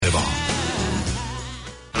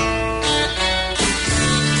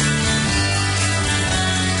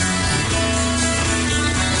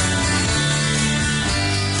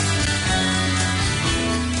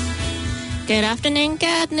Good afternoon,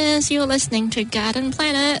 gardeners. You're listening to Garden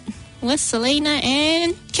Planet with Selina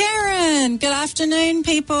and Karyn. Good afternoon,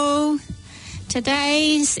 people.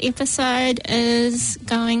 Today's episode is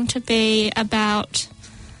going to be about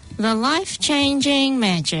the life-changing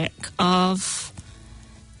magic of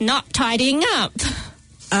not tidying up.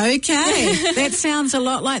 Okay, that sounds a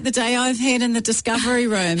lot like the day I've had in the discovery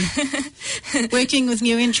room, working with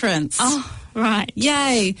new entrants. Oh, right.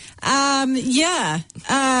 Yay.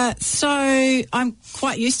 So I'm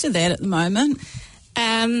quite used to that at the moment.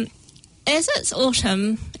 As it's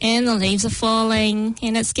autumn and the leaves are falling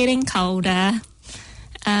and it's getting colder,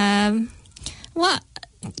 what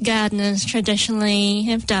gardeners traditionally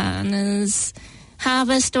have done is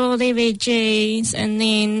harvest all their veggies and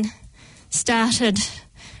then started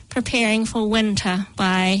preparing for winter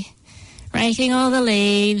by raking all the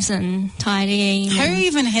leaves and tidying. Who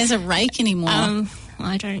even has a rake anymore?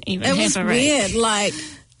 I don't even have a rake. It was weird. Like,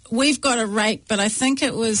 we've got a rake, but I think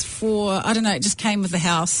it was for, I don't know, it just came with the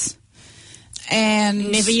house.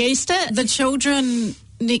 And never used it? The children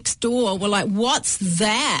next door were like, what's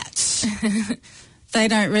that? They're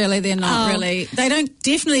not really. They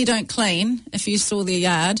definitely don't clean if you saw their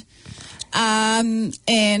yard. And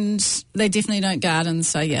they definitely don't garden,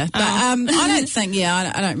 so yeah. But I don't think,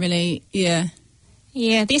 I don't really, Yeah,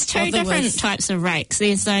 there's two different types of rakes.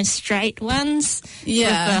 There's those straight ones with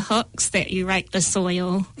the hooks that you rake the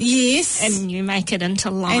soil. Yes. And you make it into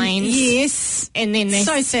lines. Yes. And then there's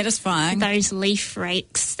so satisfying. Those leaf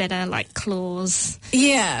rakes that are like claws.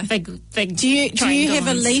 Yeah. Big Do you have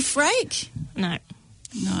a leaf rake? No.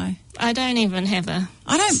 No. I don't even have a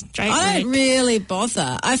straight rake. I don't really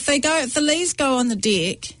bother. If the leaves go on the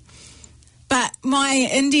deck, but my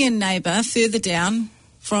Indian neighbour further down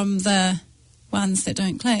from the ones that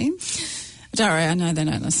don't clean, don't worry, I know they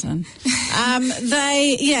don't listen.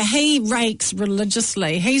 He rakes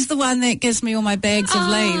religiously. He's the one that gives me all my bags of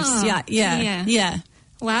leaves. Yeah.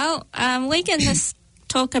 Well, we can just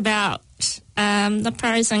talk about the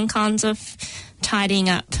pros and cons of tidying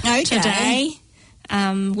up today.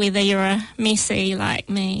 Whether you're a messy like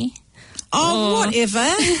me. Oh, whatever.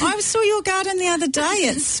 I saw your garden the other day.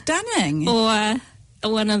 It's stunning. Or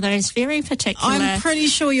one of those very particular... I'm pretty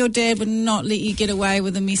sure your dad would not let you get away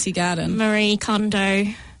with a messy garden. Marie Kondo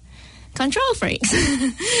control freaks.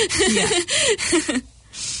 Yeah.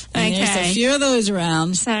 Okay. There's a few of those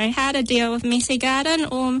around. So how to deal with messy garden,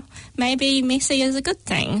 or maybe messy is a good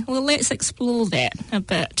thing. Well, let's explore that a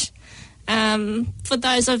bit. For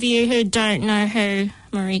those of you who don't know who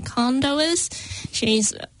Marie Kondo is,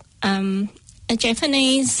 she's a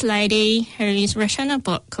Japanese lady who's written a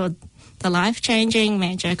book called The Life-Changing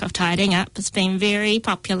Magic of Tidying Up. It's been a very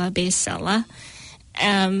popular bestseller.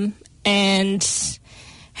 And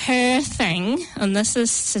her thing, and this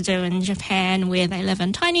is to do in Japan where they live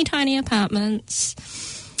in tiny, tiny apartments,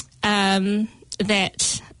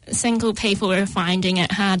 that single people were finding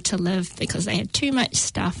it hard to live because they had too much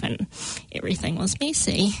stuff and everything was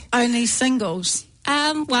messy. Only singles?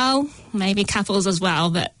 Well, maybe couples as well,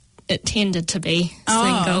 but it tended to be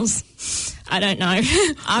singles. I don't know.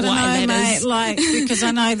 I don't know, mate. Like, because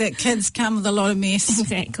I know that kids come with a lot of mess.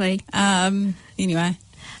 Exactly. Anyway.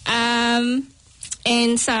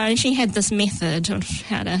 And so she had this method of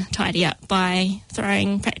how to tidy up by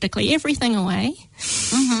throwing practically everything away.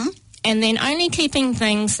 Mm-hmm. And then only keeping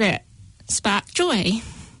things that spark joy.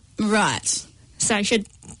 Right. So she'd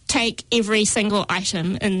take every single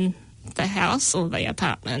item in the house or the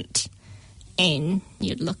apartment and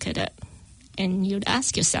you'd look at it and you'd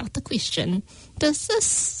ask yourself the question, does this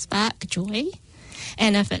spark joy?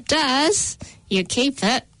 And if it does, you keep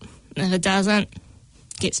it. If it doesn't,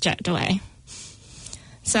 it gets chucked away.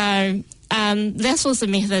 So this was the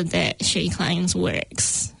method that she claims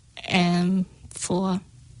works for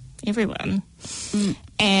everyone.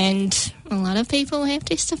 And a lot of people have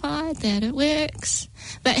testified that it works.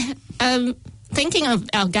 But thinking of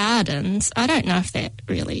our gardens, I don't know if that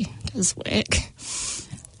really does work.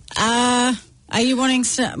 Are you wanting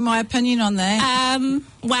my opinion on that?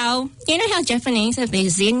 Well, you know how Japanese have their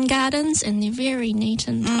Zen gardens and they're very neat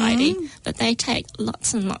and tidy, but they take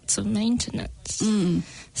lots and lots of maintenance.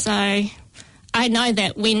 So I know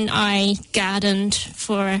that when I gardened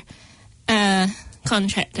for a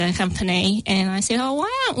contractor company and I said, oh,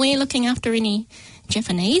 why aren't we looking after any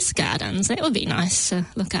Japanese gardens? That would be nice to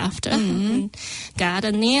look after and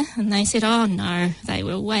garden there. And they said, oh, no, they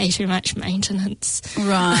were way too much maintenance.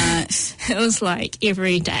 Right. It was like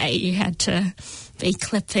every day you had to be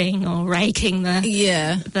clipping or raking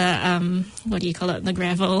the what do you call it, the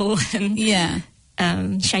gravel. And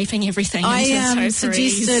shaping everything I into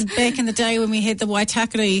suggested back in the day when we had the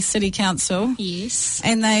Waitakere City Council. Yes.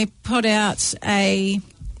 And they put out a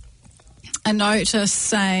notice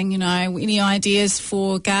saying, any ideas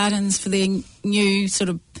for gardens for their new sort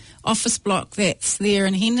of office block that's there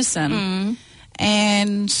in Henderson.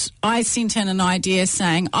 And I sent in an idea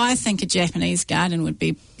saying, I think a Japanese garden would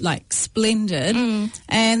be, splendid.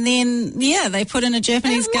 And then, they put in a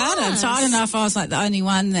Japanese garden. So I don't know if I was, the only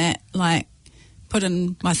one that, put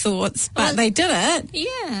in my thoughts. But they did it.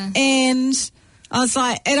 Yeah. And I was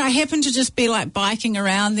and I happened to just be, biking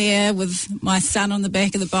around there with my son on the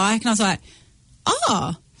back of the bike. And I was like,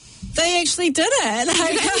 oh, they actually did it. They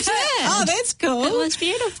did. Oh, that's cool. It was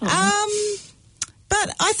beautiful. But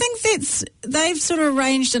I think they've sort of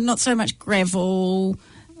arranged it, not so much gravel.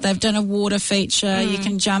 They've done a water feature. You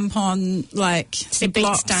can jump on the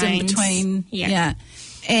blocks in between. Yeah.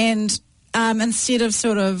 And instead of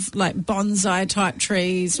sort of bonsai type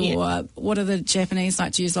trees or what are the Japanese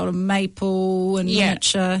like to use, a lot of maple and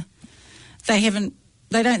miniature. They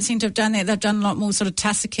don't seem to have done that. They've done a lot more sort of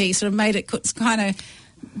tussocky, sort of made it kind of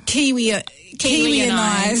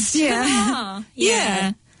Kiwi-ised. Yeah.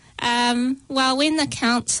 Yeah. Well, when the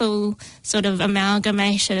council sort of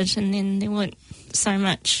amalgamated and then there weren't so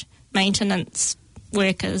much maintenance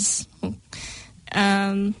workers,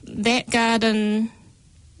 that garden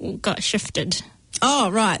got shifted.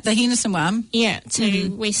 Oh, right, the Henderson one? Yeah, to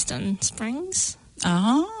Western Springs.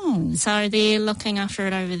 Oh. So they're looking after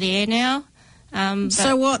it over there now.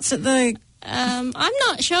 So what's at the... I'm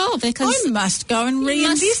not sure because... I must go and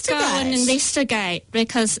re-investigate. Must go and investigate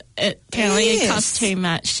because it apparently costs too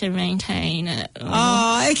much to maintain it.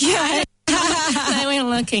 Oh, okay. They weren't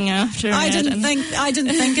looking after it. I didn't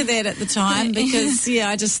think of that at the time because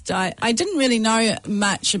I didn't really know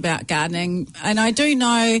much about gardening, and I do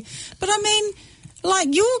know, but I mean,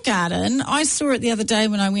 your garden, I saw it the other day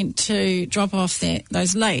when I went to drop off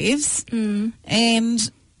those leaves, and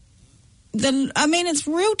it's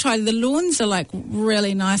real tidy. The lawns are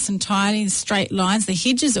really nice and tidy, straight lines. The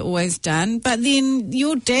hedges are always done, but then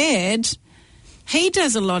your dad. He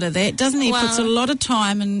does a lot of that, doesn't he? Well, puts a lot of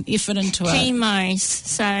time and effort into it. He mows,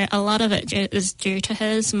 so a lot of it is due to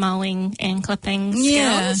his mowing and clipping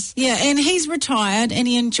skills. Yeah, and he's retired and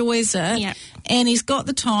he enjoys it. Yeah. And he's got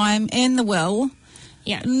the time and the will.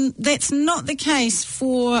 Yeah. That's not the case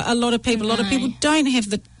for a lot of people. No. A lot of people don't have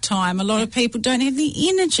the time. A lot of people don't have the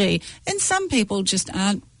energy. And some people just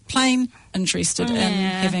aren't plain interested in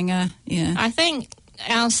having a... Yeah. I think...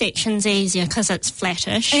 Our section's easier because it's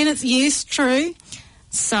flattish. And it's, true.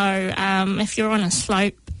 So if you're on a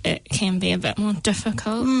slope, it can be a bit more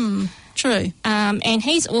difficult. True. And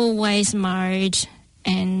he's always mowed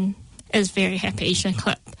and is very happy to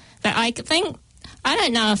clip. But I don't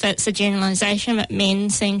know if it's a generalisation, but men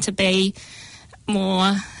seem to be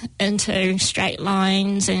more into straight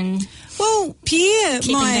lines and... Well, Pierre,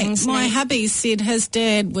 my hubby, said his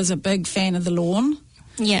dad was a big fan of the lawn.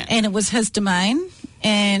 Yeah. And it was his domain.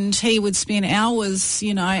 And he would spend hours,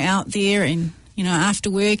 out there and, after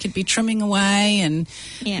work he'd be trimming away and,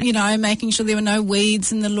 making sure there were no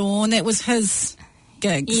weeds in the lawn. That was his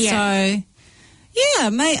gig. Yeah. So, yeah,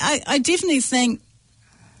 mate, I definitely think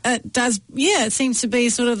it does, it seems to be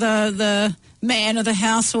sort of the man of the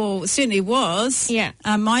house, or certainly was. Yeah.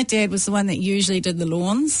 My dad was the one that usually did the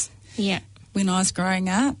lawns. Yeah. When I was growing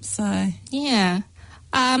up, so. Yeah.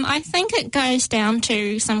 I think it goes down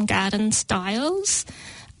to some garden styles.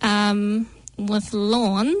 With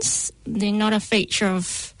lawns, they're not a feature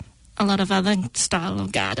of a lot of other style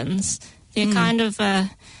of gardens. They're kind of, I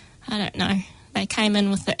don't know, they came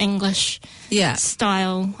in with the English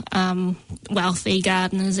style, wealthy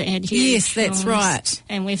gardeners that had huge Yes, that's lawns, right.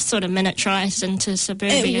 And we've sort of miniaturised into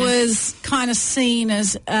suburbia. It was kind of seen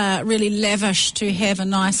as really lavish to have a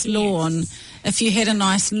nice lawn. If you had a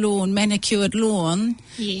nice lawn, manicured lawn,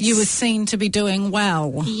 you were seen to be doing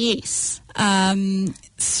well. Yes.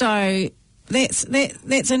 So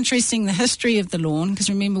that's interesting, the history of the lawn,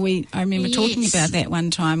 because I remember talking about that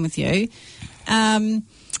one time with you.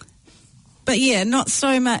 But yeah, not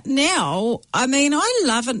so much now. I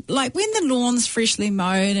love it. When the lawn's freshly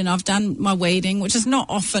mowed and I've done my weeding, which is not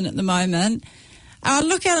often at the moment, I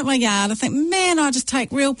look out at my yard, I think, man, I just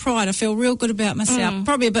take real pride. I feel real good about myself.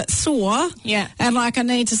 Probably a bit sore. Yeah. And I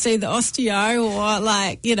need to see the osteo or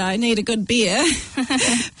need a good beer.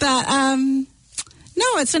 But, no,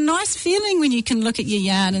 it's a nice feeling when you can look at your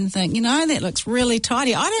yard and think, that looks really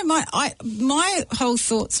tidy. I don't mind. My whole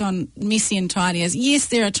thoughts on messy and tidy is, yes,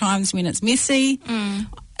 there are times when it's messy.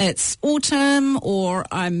 it's autumn, or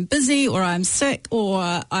I'm busy, or I'm sick,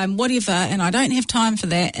 or I'm whatever, and I don't have time for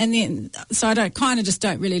that. And then, so I just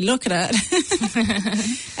don't really look at it.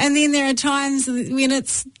 And then there are times when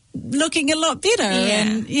it's looking a lot better.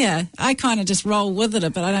 And I kind of just roll with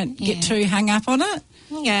it, but I don't get too hung up on it.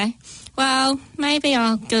 Okay. Well, maybe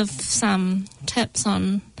I'll give some tips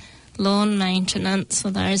on lawn maintenance for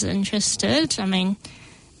those interested. I mean,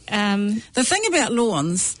 the thing about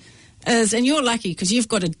lawns is, and you're lucky because you've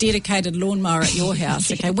got a dedicated lawnmower at your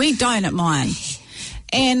house, okay? We don't at mine.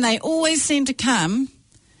 And they always seem to come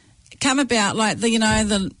about like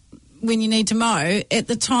when you need to mow at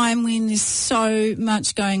the time when there's so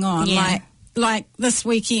much going on. Yeah. Like this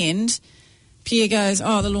weekend, Pierre goes,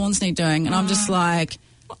 "Oh, the lawns need doing," and I'm just like,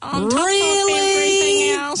 on top really? of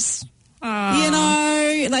everything else.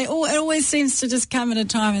 It always seems to just come at a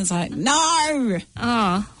time and it's like, no.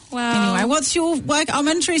 Oh, well. Anyway, what's your work? I'm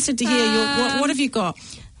interested to hear what have you got?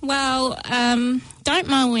 Well, don't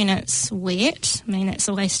mow when it's wet. I mean, it's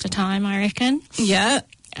a waste of time, I reckon. Yeah.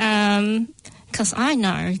 Because I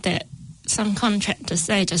know that some contractors,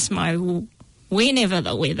 they just mow whenever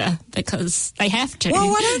the weather because they have to.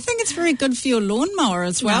 Well, I don't think it's very good for your lawnmower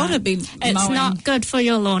as well to be mowing. It's not good for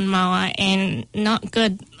your lawnmower and not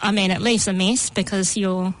good. I mean, it leaves a mess because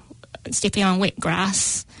you're stepping on wet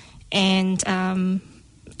grass and,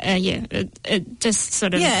 it just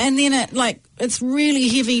sort of... Yeah, and then it's really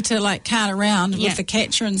heavy to, cart around with the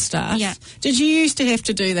catcher and stuff. Yeah. Did you used to have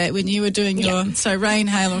to do that when you were doing your, rain,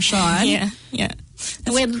 hail or shine? Yeah.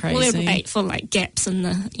 We'd wait for gaps in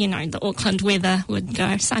the Auckland weather would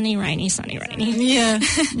go sunny, rainy. Yeah.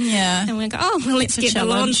 And we'd go, let's get the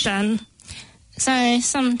lawns done. So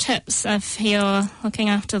some tips if you're looking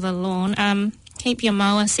after the lawn, keep your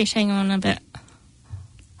mower setting on a bit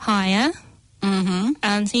higher.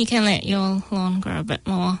 Mm-hmm. So you can let your lawn grow a bit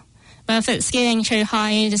more. But if it's getting too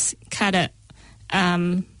high, you just cut it.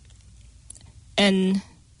 And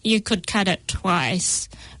you could cut it twice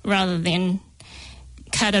rather than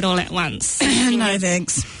cut it all at once. No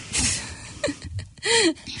thanks.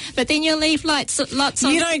 But then you'll leave lots of...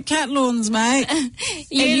 You don't cut lawns, mate.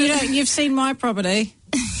 You've seen my property.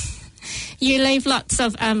 You leave lots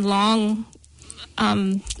of long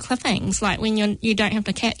clippings, like when you don't have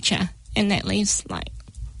the catcher, and that leaves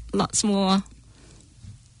lots more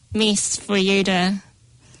mess for you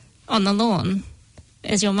on the lawn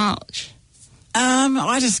as your mulch.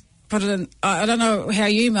 I just put it in. I don't know how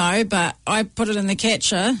you mow, but I put it in the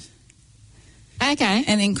catcher. Okay.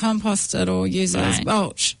 And then compost it or use it as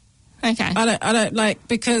mulch. Okay. I don't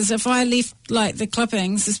because if I left the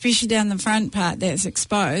clippings, especially down the front part that's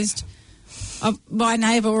exposed, my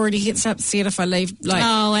neighbour already gets upset if I leave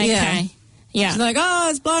Oh, okay. Yeah. She's like,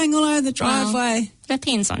 it's blowing all over the driveway. Well,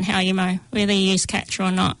 depends on how you mow, whether you use catcher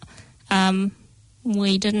or not.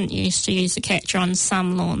 We didn't used to use the catcher on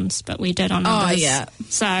some lawns, but we did on others. Oh, yeah.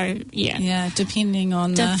 So, yeah. Yeah, depending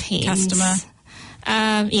on the customer.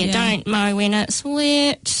 Don't mow when it's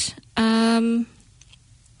wet.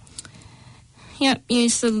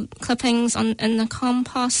 Use the clippings in the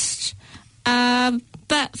compost.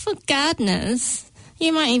 But for gardeners,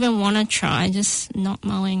 you might even want to try just not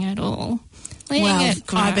mowing at all.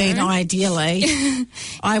 Ideally,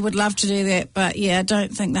 I would love to do that, but I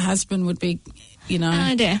don't think the husband would be,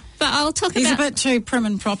 Oh dear. But I'll talk about... He's a bit too prim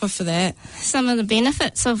and proper for that. Some of the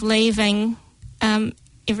benefits of leaving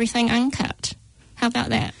everything uncut. How about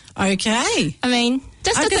that? Okay. I mean,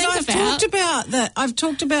 just to think about... I've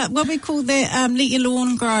talked about what we call that let your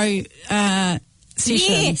lawn grow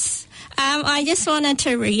session. Yes. I just wanted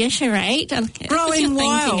to reiterate. Growing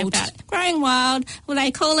wild. Growing wild. Well,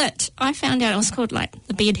 they call it... I found out it was called,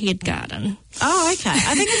 the bedhead garden. Oh, okay.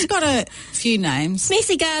 I think it's got a few names.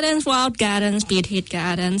 Messy gardens, wild gardens, bedhead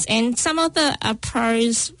gardens. And some of the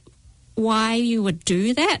pros why you would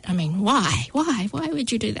do that. I mean, why? Why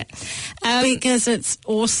would you do that? Because it's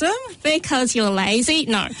awesome? Because you're lazy?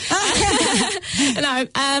 No. No.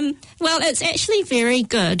 Well, it's actually very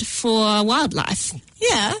good for wildlife.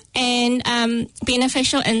 Yeah. And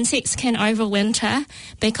beneficial insects can overwinter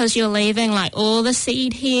because you're leaving all the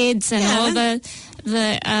seed heads and all the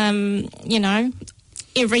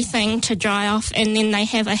everything to dry off, and then they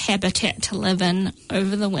have a habitat to live in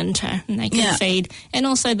over the winter, and they can feed, and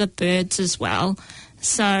also the birds as well.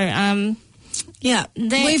 So,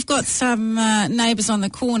 we've got some neighbours on the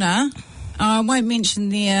corner. I won't mention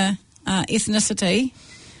their ethnicity,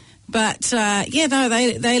 but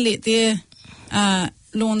they let their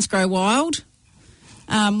lawns grow wild,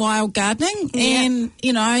 wild gardening, and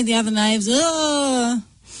the other neighbours,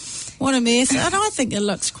 what a mess. And I think it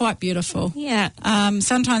looks quite beautiful. Yeah.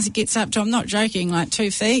 Sometimes it gets up to, I'm not joking, 2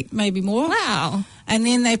 feet, maybe more. Wow. And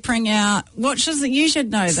then they bring out, what is it? You should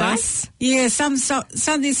know this. Slice? Yeah, there's some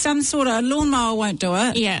sort of, a lawnmower won't do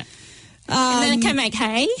it. Yeah. And then it can make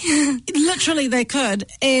hay. Literally they could.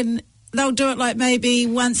 And they'll do it like maybe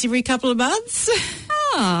once every couple of months.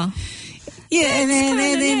 Oh. Yeah, and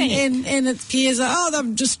it appears like, oh,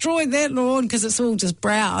 they've destroyed that lawn because it's all just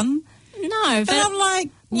brown. No, but I'm like,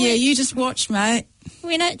 yeah, you just watch, mate.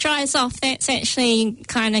 When it dries off, that's actually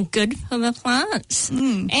kind of good for the plants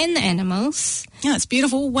and the animals. Yeah, it's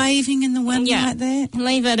beautiful, waving in the wind like that.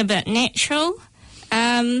 Leave it a bit natural.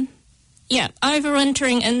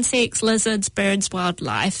 Overwintering insects, lizards, birds,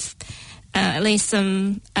 wildlife. At least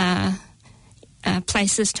some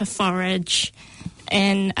places to forage.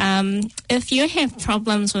 And if you have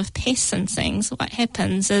problems with pests and things, what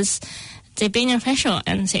happens is they're beneficial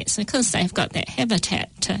insects because they've got that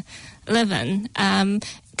habitat to live in.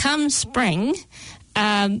 Come spring,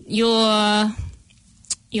 your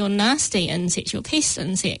nasty insects, your pest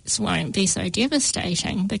insects won't be so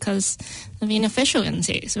devastating because the beneficial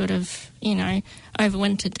insects would have,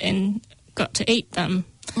 overwintered and got to eat them.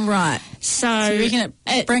 Right. So you reckon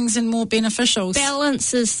it brings in more beneficials?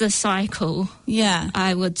 Balances the cycle, yeah,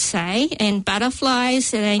 I would say. And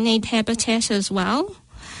butterflies, they need habitat as well.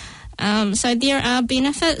 So there are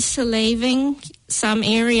benefits to leaving some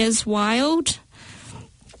areas wild.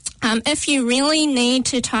 If you really need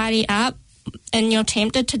to tidy up and you're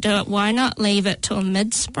tempted to do it, why not leave it till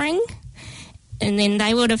mid-spring? And then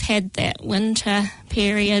they would have had that winter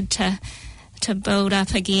period to build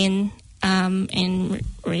up again and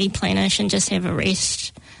replenish and just have a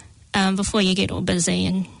rest before you get all busy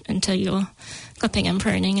and until you're clipping and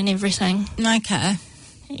pruning and everything. Okay.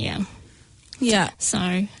 Yeah. Yeah.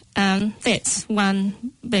 So that's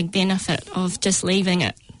one big benefit of just leaving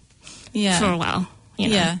it for a while.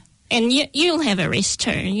 Yeah. And you'll have a rest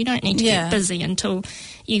too. You don't need to get busy until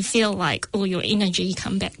you feel like all your energy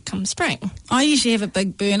come spring. I usually have a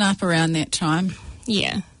big burn up around that time.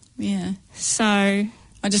 Yeah. Yeah. So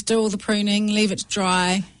I just do all the pruning, leave it to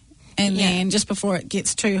dry, and then just before it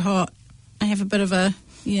gets too hot, I have a bit of a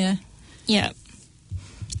Yeah.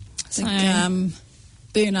 So,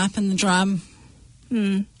 burn up in the drum.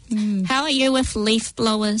 How are you with leaf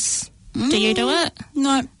blowers? Do you do it?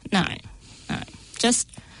 No. I just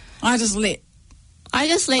let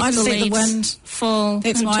the wind fall.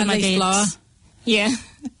 That's into my my leaf beds. blower. Yeah.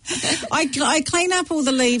 I clean up all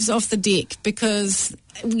the leaves off the deck because,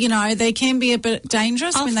 they can be a bit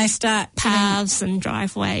dangerous when they start. Paths and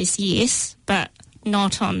driveways, yes, but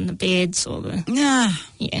not on the beds or the... Yeah.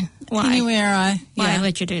 Why? Anywhere Why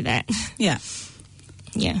would you do that? Yeah.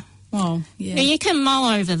 Yeah. Well, yeah. You can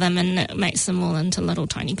mow over them and it makes them all into little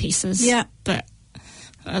tiny pieces. Yeah. But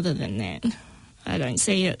other than that, I don't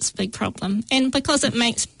see it's a big problem. And because it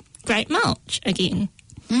makes great mulch again.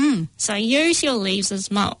 So use your leaves as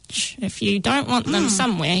mulch. If you don't want them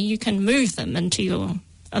somewhere, you can move them into your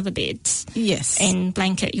other beds. Yes. And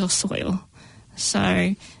blanket your soil.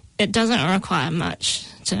 So it doesn't require much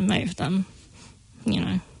to move them,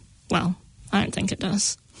 Well, I don't think it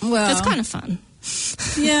does. Well, it's kind of fun.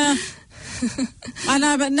 Yeah. I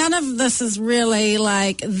know, but none of this is really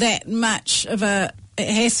like that much of a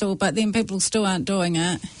hassle, but then people still aren't doing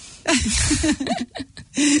it.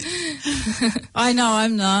 I know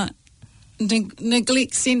I'm not.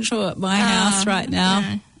 Neglect central at my house right now.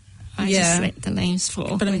 No. I just let the leaves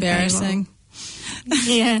fall. But embarrassing.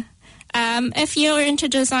 Yeah. If you're into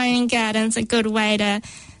designing gardens, a good way to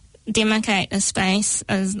demarcate a space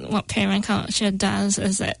is what permaculture does,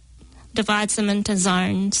 is it divides them into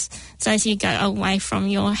zones. So as you go away from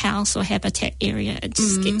your house or habitat area, it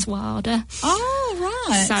just gets wilder. Oh,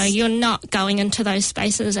 right. So you're not going into those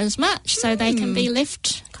spaces as much, so they can be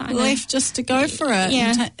left just to go for it.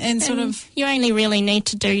 Yeah. And sort of... You only really need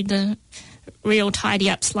to do the real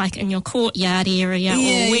tidy-ups like in your courtyard area or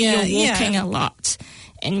where you're walking a lot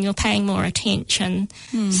and you're paying more attention.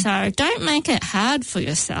 So don't make it hard for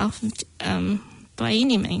yourself by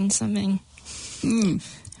any means. I mean...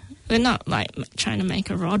 We're not like trying to make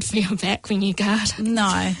a rod for your back when you garden.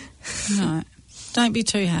 No. Don't be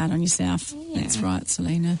too hard on yourself. Yeah. That's right,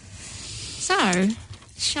 Selina. So,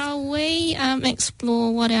 shall we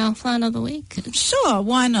explore what our plant of the week is? Sure,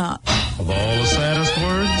 why not? Of all the saddest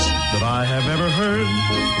words that I have ever heard,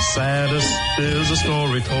 the saddest is a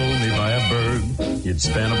story told me by a bird. You'd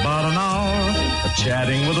spent about an hour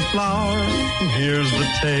chatting with a flower, and here's the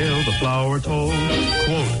tale the flower told.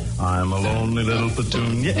 Quote, I'm a lonely little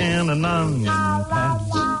petunia in an onion patch.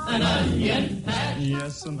 An onion patch.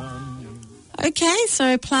 Yes, an onion. Okay,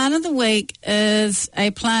 so plant of the week is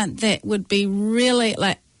a plant that would be really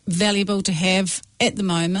valuable to have at the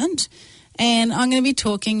moment. and I'm going to be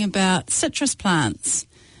talking about citrus plants.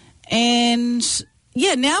 And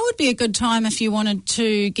yeah, now would be a good time if you wanted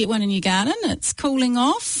to get one in your garden. It's cooling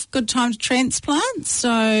off, good time to transplant.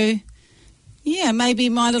 So yeah, maybe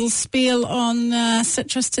my little spiel on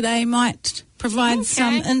citrus today might provide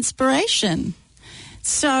some inspiration.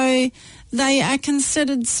 So they are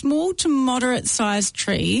considered small to moderate-sized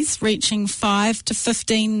trees, reaching 5 to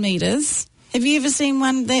 15 metres. Have you ever seen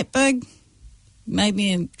one that big?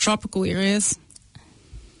 Maybe in tropical areas.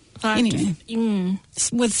 Anyway,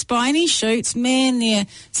 with spiny shoots, man, their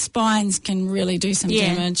spines can really do some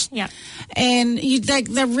damage. Yeah. And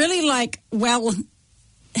they're really, well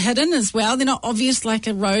hidden as well. They're not obvious like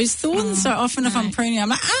a rose thorn. So often if I'm pruning, I'm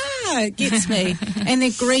like, it gets me. And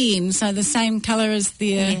they're green, so the same colour as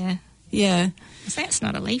their... Yeah. That's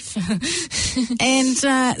not a leaf.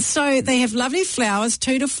 And so they have lovely flowers,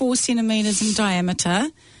 2 to 4 centimetres in diameter,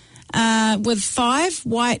 with 5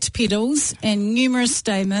 white petals and numerous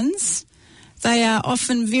stamens. They are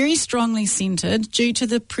often very strongly scented due to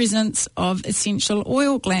the presence of essential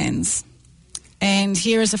oil glands. And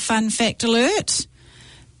here is a fun fact alert.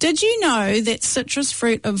 Did you know that citrus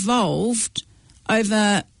fruit evolved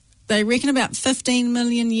over, they reckon, about 15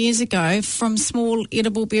 million years ago from small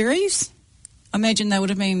edible berries? I imagine they would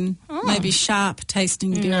have been maybe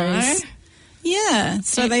sharp-tasting berries. Yeah,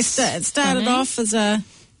 so they started off as a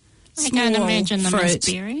small I can't imagine them as fruit.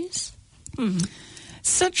 berries.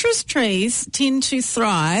 Citrus trees tend to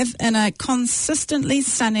thrive in a consistently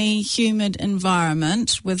sunny, humid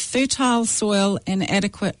environment with fertile soil and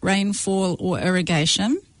adequate rainfall or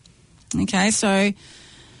irrigation. Okay, so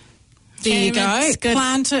there you go.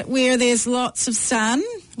 Plant it where there's lots of sun.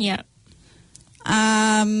 Yeah. We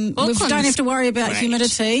don't have to worry about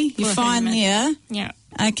humidity. You're fine there. Yeah.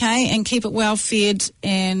 Okay, and keep it well fed.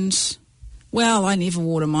 And, well, I never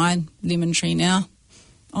water my lemon tree now,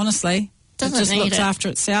 honestly. It just looks after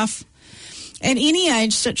itself. At any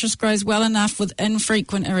age, citrus grows well enough with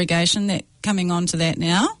infrequent irrigation. Coming on to that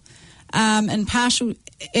now.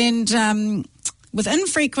 With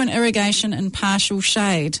infrequent irrigation and partial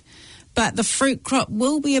shade. But the fruit crop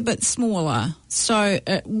will be a bit smaller. So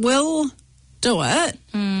it will do it,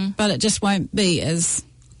 but it just won't be as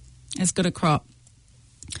good a crop.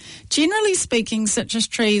 Generally speaking, citrus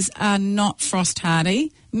trees are not frost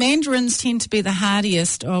hardy. Mandarins tend to be the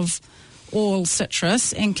hardiest of all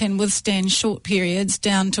citrus and can withstand short periods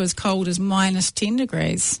down to as cold as minus 10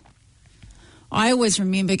 degrees. I always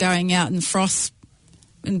remember going out in frost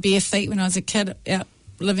in bare feet when I was a kid, out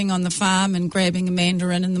living on the farm and grabbing a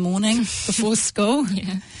mandarin in the morning before school.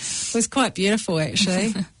 Yeah. It was quite beautiful,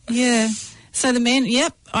 actually. Yeah. So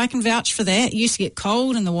I can vouch for that. It used to get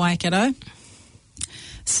cold in the Waikato.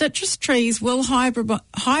 Citrus trees will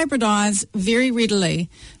hybridize very readily.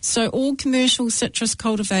 So all commercial citrus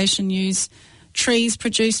cultivation use trees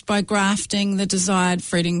produced by grafting the desired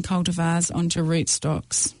fruiting cultivars onto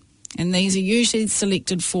rootstocks. And these are usually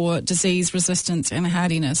selected for disease resistance and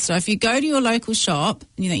hardiness. So if you go to your local shop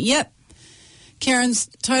and you think, yep, Karyn's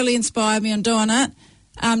totally inspired me on doing it,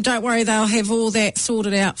 don't worry, they'll have all that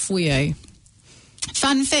sorted out for you.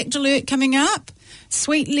 Fun fact alert coming up.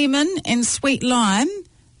 Sweet lemon and sweet lime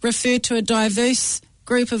refer to a diverse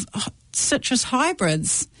group of citrus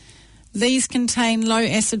hybrids. These contain low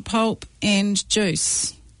acid pulp and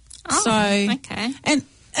juice. Okay. And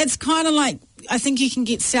it's kind of like, I think you can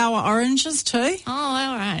get sour oranges too. Oh,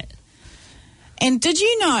 all right. And did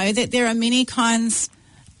you know that there are many kinds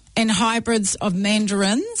and hybrids of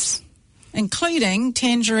mandarins, including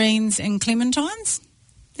tangerines and clementines?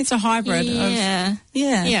 It's a hybrid of...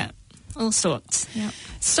 Yeah, all sorts. Yep.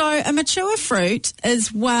 So a mature fruit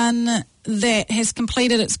is one that has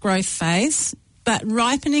completed its growth phase, but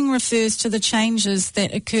ripening refers to the changes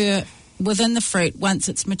that occur within the fruit once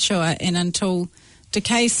it's mature and until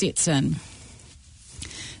decay sets in.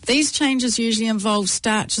 These changes usually involve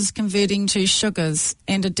starches converting to sugars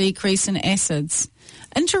and a decrease in acids.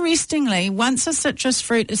 Interestingly, once a citrus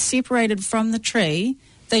fruit is separated from the tree,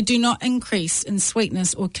 they do not increase in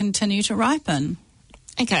sweetness or continue to ripen.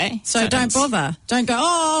 Okay. So don't bother. Don't go,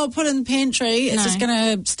 I'll put it in the pantry. It's just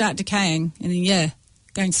going to start decaying and then,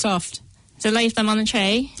 going soft. So leave them on the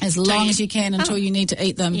tree? As long as you can until you need to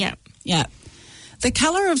eat them. Yeah. Yeah. The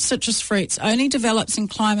colour of citrus fruits only develops in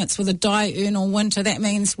climates with a diurnal winter. That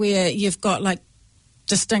means where you've got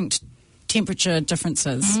distinct temperature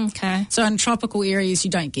differences. Okay. So in tropical areas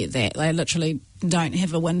you don't get that. They literally don't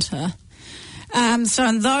have a winter. So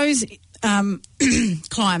in those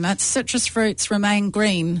climates, citrus fruits remain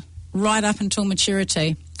green right up until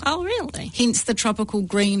maturity. Oh, really? Hence the tropical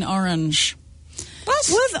green-orange. What?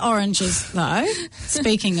 With oranges, though,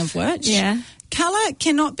 speaking of which, Colour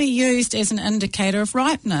cannot be used as an indicator of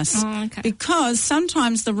ripeness because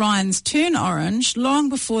sometimes the rinds turn orange long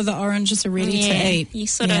before the oranges are ready to eat. You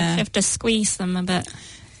sort of have to squeeze them a bit.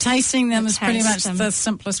 Tasting them is pretty much the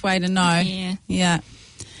simplest way to know. Yeah.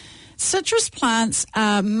 Citrus plants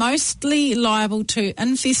are mostly liable to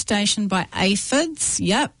infestation by aphids.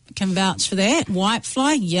 Yep, can vouch for that.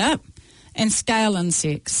 Whitefly. Yep. And scale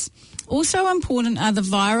insects. Also important are the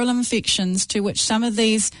viral infections to which some of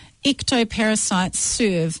these ectoparasites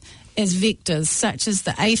serve as vectors, such as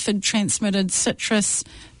the aphid-transmitted citrus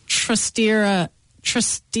tristeza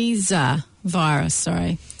virus,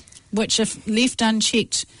 which, if left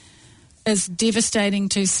unchecked, is devastating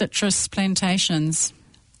to citrus plantations.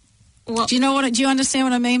 Do you understand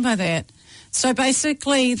what I mean by that? So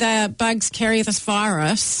basically, the bugs carry this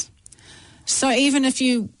virus. So even if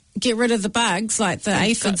you get rid of the bugs, like the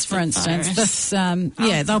aphids, for instance,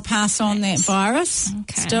 they'll pass on that virus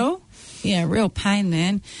still. Yeah, real pain,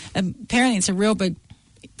 man. Apparently it's a real big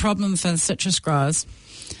problem for citrus growers.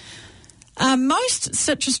 Most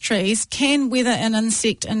citrus trees can weather an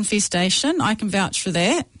insect infestation. I can vouch for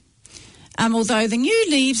that. Although the new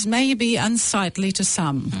leaves may be unsightly to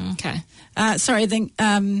some. Okay.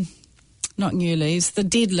 Not new leaves, the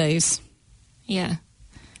dead leaves. Yeah.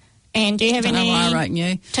 And do you have any why I wrote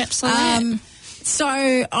new tips on that? So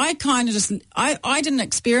I kind of just, I did an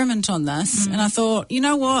experiment on this and I thought, you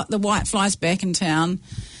know what, the whitefly's back in town,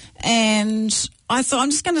 and I thought I'm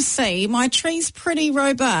just going to see, my tree's pretty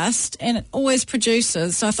robust and it always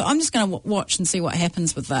produces, so I thought I'm just going to watch and see what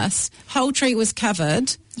happens with this. Whole tree was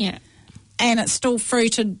covered. Yeah. And it still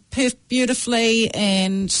fruited beautifully,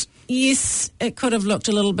 and yes, it could have looked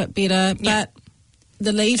a little bit better, but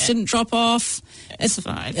the leaves didn't drop off. It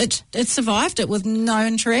survived. It survived it with no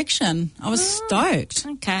interaction. I was stoked.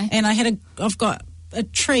 Okay. And I've got a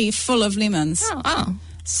tree full of lemons. Oh.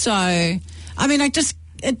 So, I mean,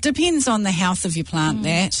 it depends on the health of your plant,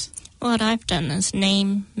 that. What I've done is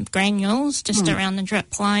neem granules just around the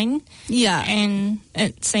drip line. Yeah. And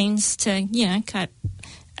it seems to, cut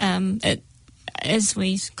it. As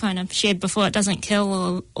we kind of shared before, it doesn't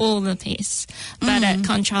kill all the pests, but it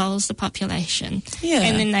controls the population. Yeah.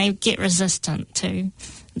 And then they get resistant to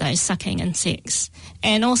those sucking insects.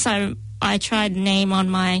 And also, I tried neem on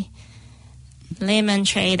my lemon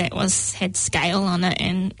tree that had scale on it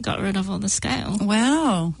and got rid of all the scale.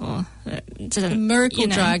 Wow. Or it didn't, miracle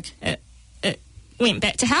drug. It went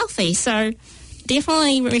back to healthy. So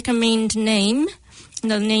definitely recommend neem.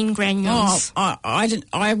 The neem granules. Oh,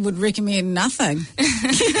 I would recommend nothing.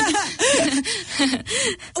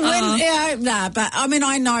 But I mean,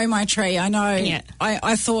 I know my tree. I know. Yeah.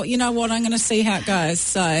 I thought, you know what, I'm going to see how it goes.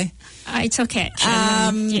 So I took action.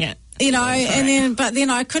 And then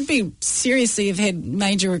I could be seriously have had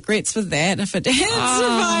major regrets with that if it had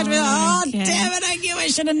survived. Damn it! I knew I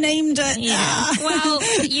should have named it. Yeah. Well,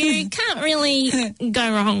 you can't really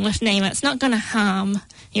go wrong with neem. It's not going to harm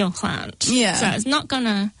your plant. Yeah. So it's not going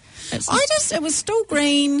to... it was still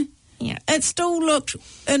green. Yeah. It still looked...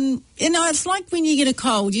 And, it's like when you get a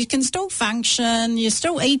cold. You can still function. You're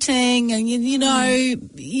still eating. And,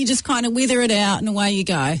 you just kind of weather it out and away you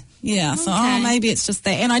go. Yeah. Okay. So, maybe it's just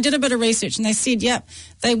that. And I did a bit of research and they said, yep,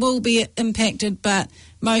 they will be impacted, but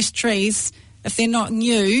most trees, if they're not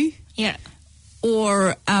new... Yeah.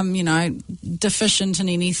 Or, deficient in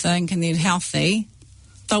anything and they're healthy,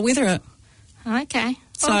 they'll weather it. Okay.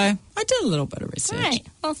 So I did a little bit of research. Right.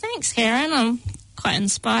 Well, thanks, Karyn. I'm quite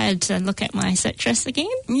inspired to look at my citrus again.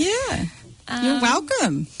 Yeah. You're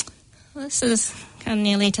welcome. This is kind of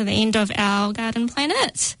nearly to the end of our Garden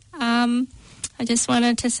Planet. I just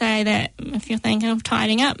wanted to say that if you're thinking of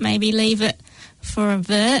tidying up, maybe leave it for a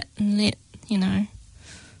bit and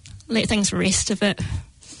let things rest a bit.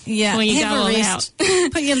 Yeah. Before you have go a all rest.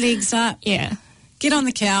 out. Put your legs up. Yeah. Get on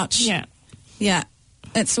the couch. Yeah. Yeah.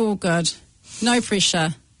 It's all good. No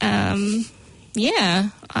pressure. Yeah,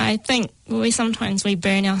 I think sometimes we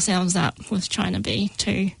burn ourselves up with trying to be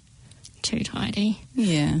too tidy.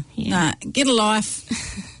 Yeah. Nah, get a life.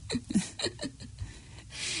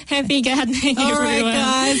 Happy gardening, all everyone. All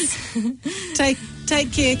right, guys.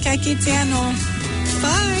 Take care. Ka kite anō.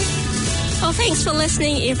 Bye. Well, thanks for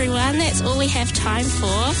listening, everyone. That's all we have time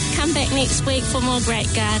for. Come back next week for more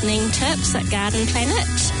great gardening tips at Garden Planet.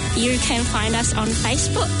 You can find us on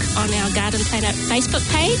Facebook, on our Garden Planet Facebook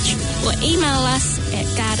page, or email us at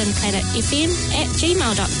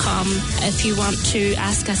gardenplanetfm@gmail.com if you want to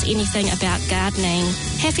ask us anything about gardening.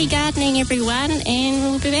 Happy gardening, everyone, and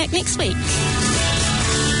we'll be back next week.